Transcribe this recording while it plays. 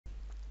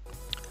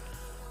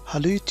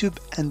Hello YouTube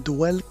and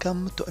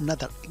welcome to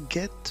another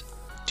Git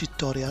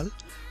tutorial.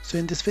 So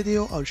in this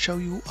video I'll show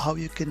you how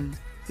you can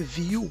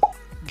view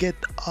Git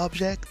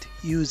object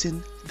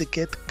using the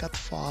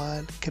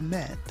git-cat-file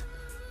command.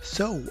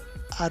 So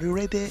are you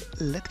ready?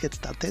 Let's get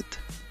started.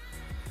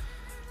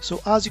 So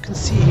as you can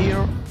see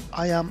here,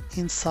 I am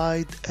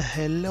inside a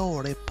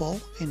hello repo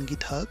in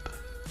GitHub.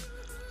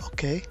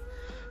 Okay,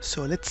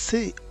 so let's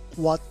see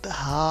what I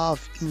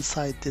have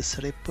inside this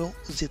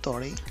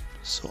repository.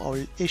 So I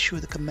will issue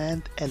the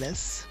command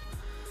ls.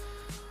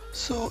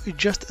 So it's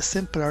just a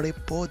simple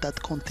repo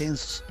that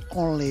contains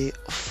only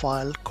a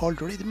file called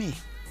readme.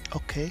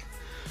 Okay,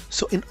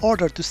 so in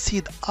order to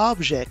see the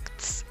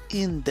objects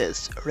in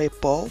this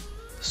repo,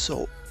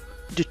 so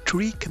the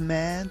tree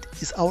command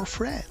is our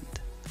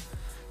friend.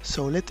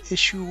 So let's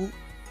issue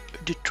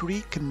the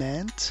tree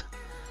command.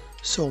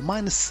 So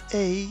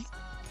 -a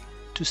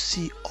to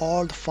see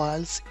all the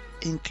files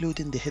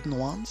including the hidden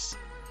ones,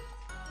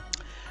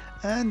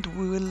 and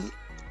we will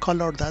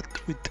color that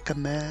with the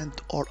command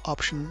or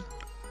option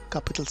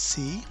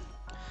C.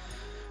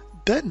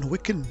 Then we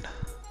can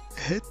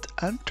hit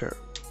enter.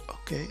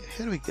 Okay,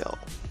 here we go.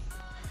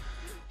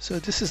 So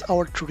this is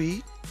our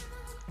tree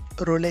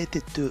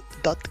related to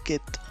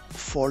 .git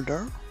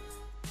folder.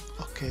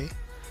 Okay,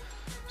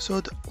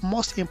 so the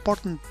most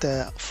important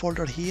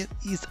folder here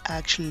is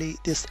actually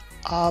this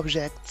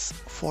objects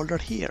folder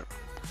here.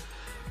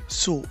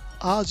 So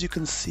as you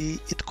can see,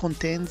 it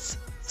contains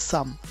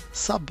some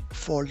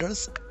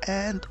subfolders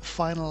and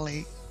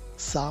finally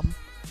some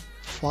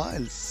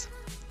files.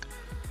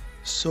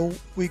 So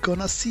we're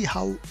gonna see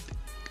how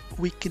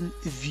we can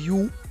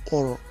view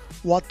or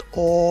what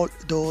all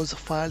those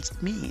files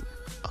mean.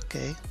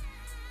 Okay,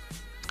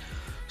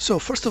 so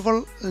first of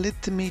all,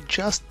 let me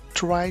just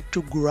try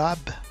to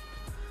grab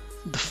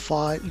the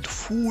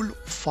full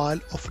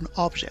file of an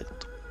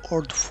object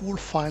or the full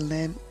file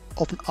name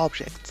of an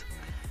object.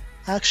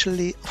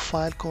 Actually, a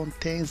file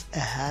contains a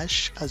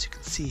hash, as you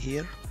can see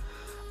here,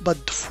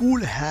 but the full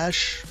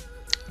hash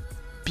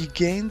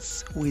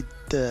begins with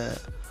the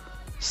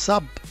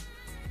sub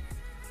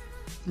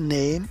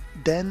name,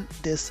 then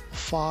this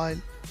file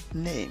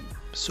name.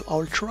 So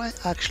I'll try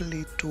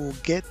actually to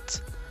get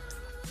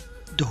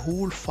the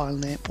whole file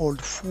name or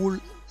the full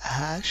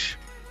hash.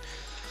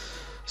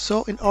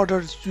 So in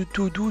order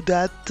to do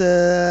that,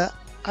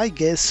 I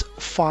guess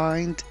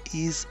find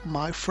is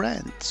my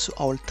friend. So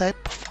I'll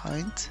type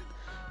find.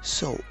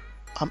 So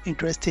I'm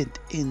interested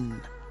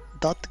in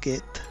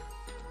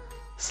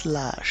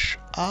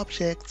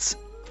 .git/objects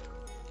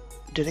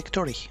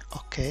directory.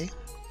 Okay,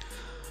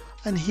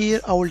 and here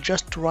I will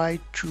just try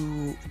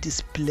to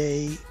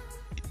display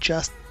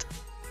just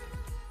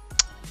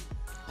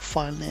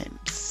file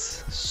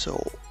names. So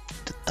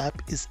the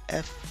type is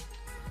F.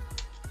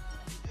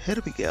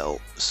 Here we go.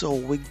 So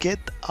we get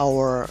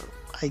our,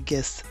 I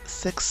guess,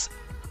 6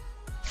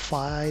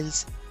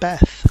 files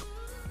path.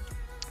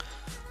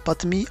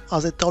 But me,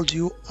 as I told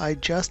you, I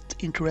just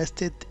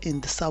interested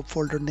in the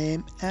subfolder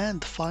name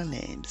and file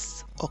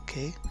names.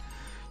 Okay,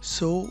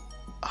 so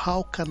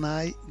how can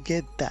I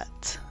get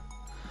that?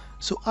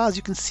 So as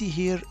you can see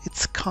here,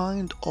 it's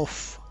kind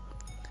of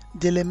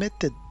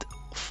delimited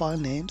file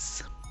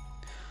names.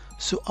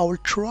 So I will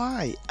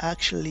try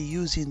actually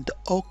using the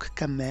awk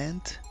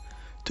command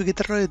to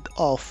get rid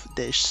of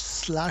the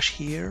slash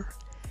here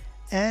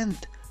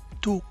and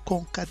to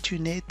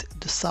concatenate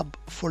the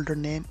subfolder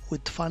name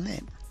with file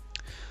name.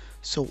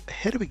 So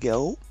here we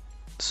go.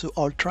 So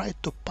I'll try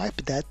to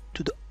pipe that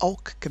to the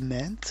awk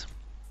command.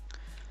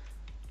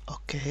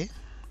 Okay,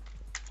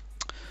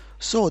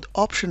 so the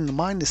option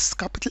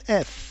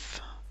 -F.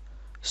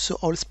 So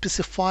I'll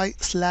specify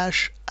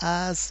slash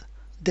as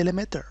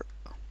delimiter,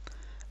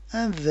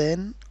 and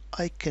then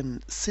I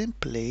can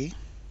simply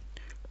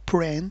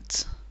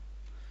print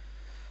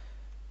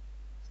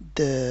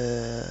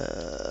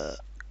the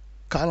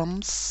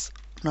columns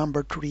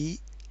number 3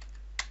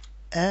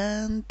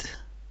 and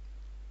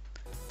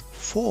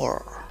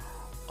 4.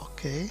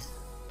 Okay,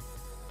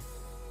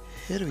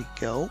 here we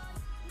go.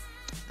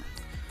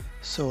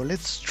 So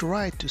let's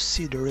try to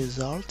see the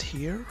result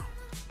here.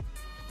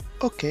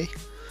 Okay,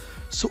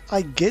 so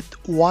I get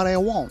what I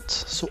want.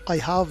 So I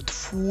have the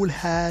full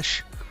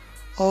hash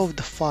of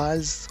the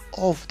files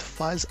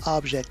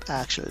object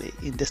actually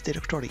in this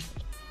directory.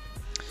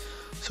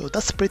 So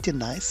that's pretty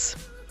nice.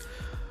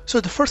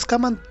 So the first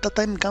command that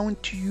I'm going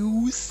to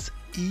use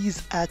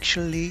is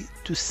actually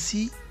to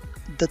see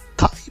the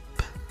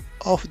type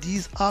of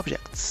these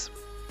objects.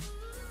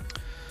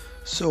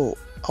 So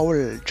I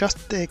will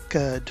just take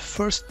the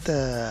first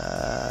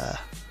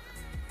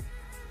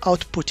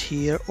output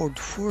here, or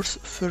the first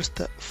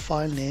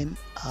file name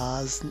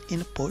as an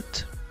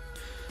input.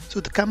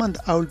 So the command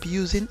I will be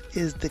using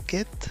is the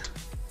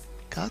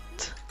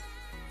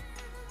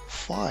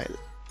git-cat-file.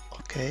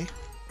 Okay,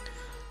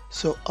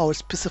 so I will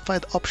specify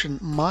the option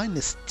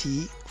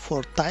 -t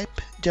for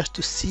type just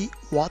to see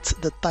what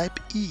the type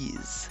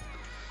is.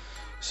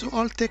 So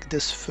I'll take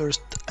this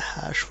first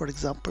hash, for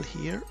example,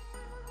 here.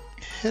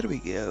 Here we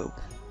go.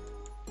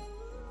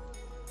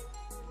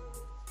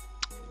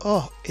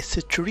 oh, it's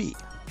a tree.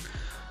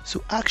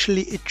 So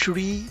actually a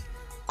tree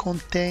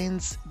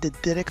contains the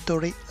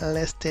directory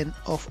listing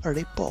of a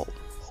repo.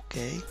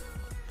 Okay,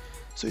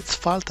 so it's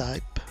file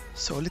type.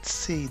 So let's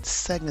see the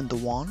second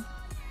one,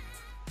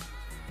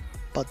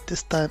 but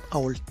this time I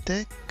will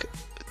take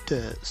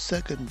the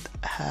second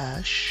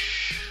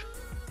hash.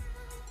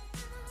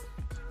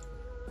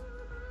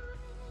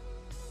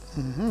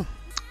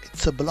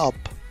 It's a blob.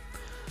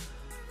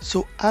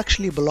 So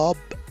actually blob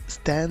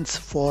stands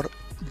for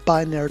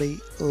binary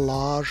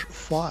large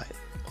file,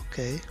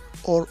 okay,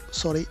 or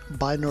sorry,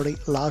 binary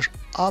large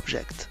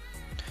object.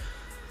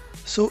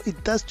 So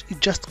it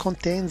just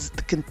contains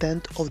the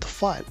content of the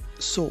file.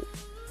 So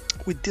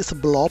with this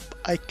blob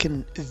I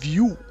can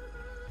view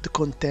the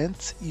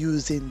contents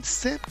using the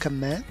same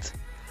command,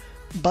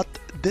 but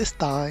this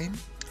time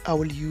I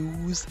will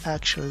use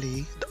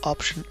actually the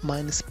option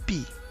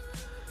 -p.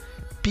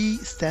 P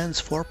stands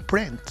for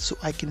print, so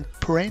I can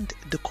print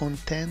the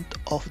content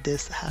of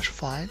this hash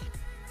file.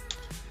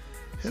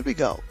 Here we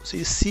go. So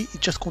you see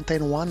it just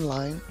contains one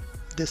line.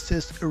 This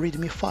is a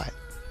readme file.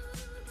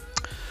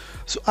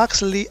 So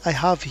actually I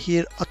have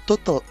here a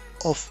total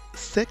of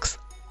 6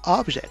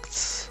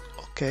 objects.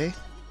 Okay,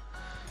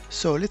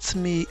 so let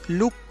me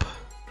loop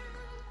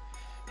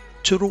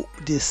through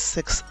these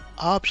 6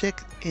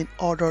 objects in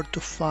order to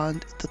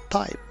find the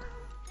type.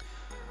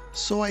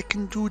 So I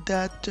can do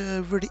that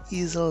very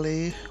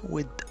easily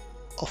with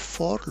a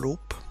for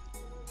loop.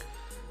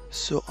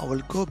 So I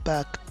will go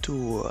back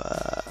to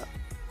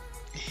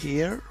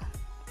here.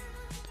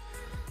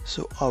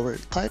 So I will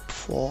type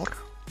for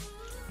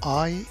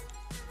I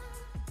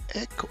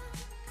echo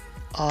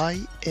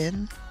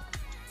in.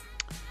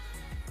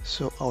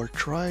 So I will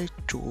try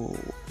to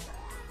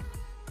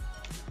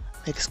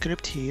make a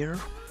script here.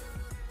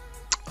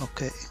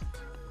 Okay,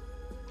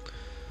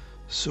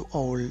 so I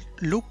will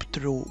loop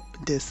through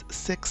these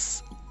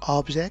 6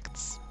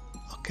 objects.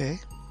 Okay,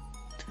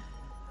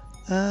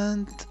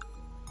 and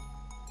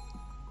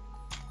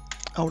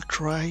I will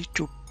try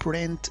to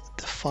print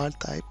the file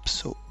type.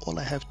 So all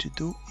I have to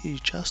do is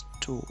just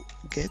to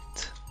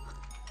git-cat-file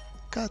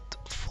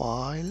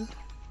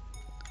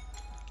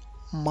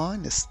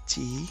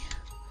 -t,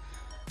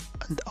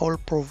 and I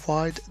will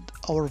provide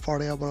our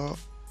variable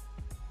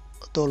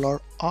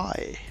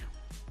 $i,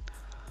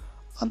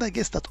 and I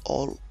guess that's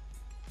all.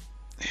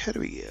 Here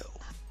we go.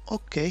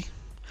 Okay,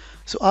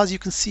 so as you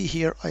can see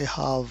here I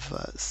have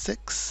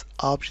 6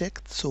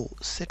 objects, so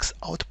 6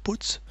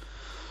 outputs.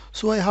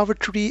 So I have a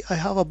tree, I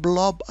have a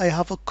blob, I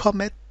have a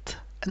commit,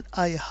 and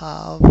I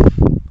have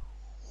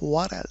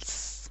what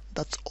else?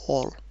 That's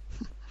all.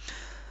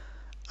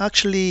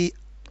 Actually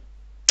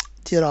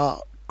there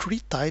are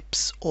 3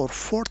 types or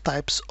 4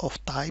 types of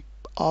type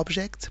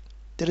object.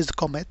 There is a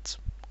commit,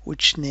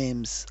 which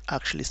names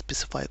actually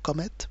specify a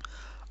commit,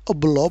 a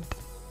blob,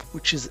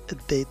 which is a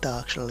data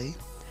actually,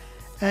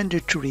 and a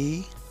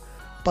tree,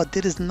 but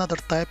there is another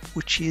type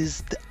which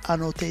is the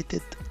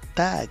annotated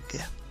tag.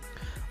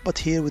 But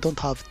here we don't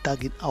have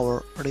tag in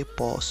our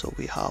repo, so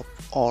we have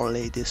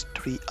only this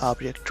 3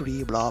 object,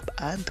 tree, blob,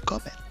 and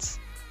comments.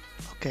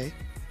 Okay,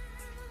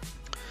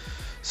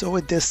 so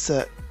with this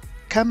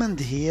command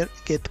here,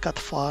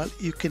 git-cat-file,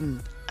 you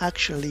can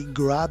actually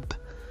grab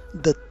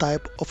the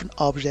type of an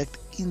object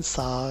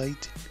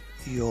inside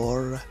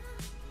your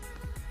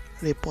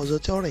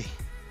repository.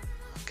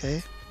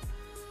 Okay,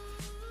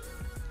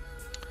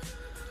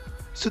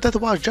 so that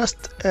was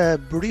just a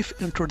brief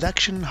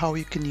introduction how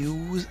you can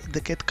use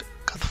the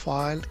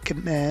git-cat-file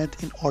command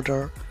in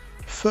order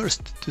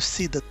first to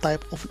see the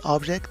type of an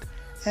object,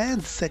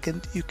 and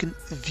second you can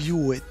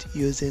view it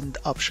using the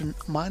option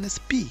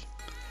 -p.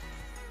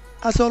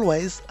 As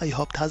always, I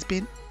hope it has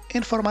been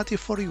informative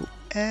for you,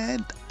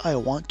 and I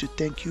want to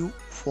thank you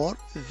for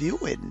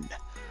viewing.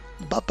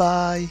 Bye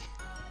bye.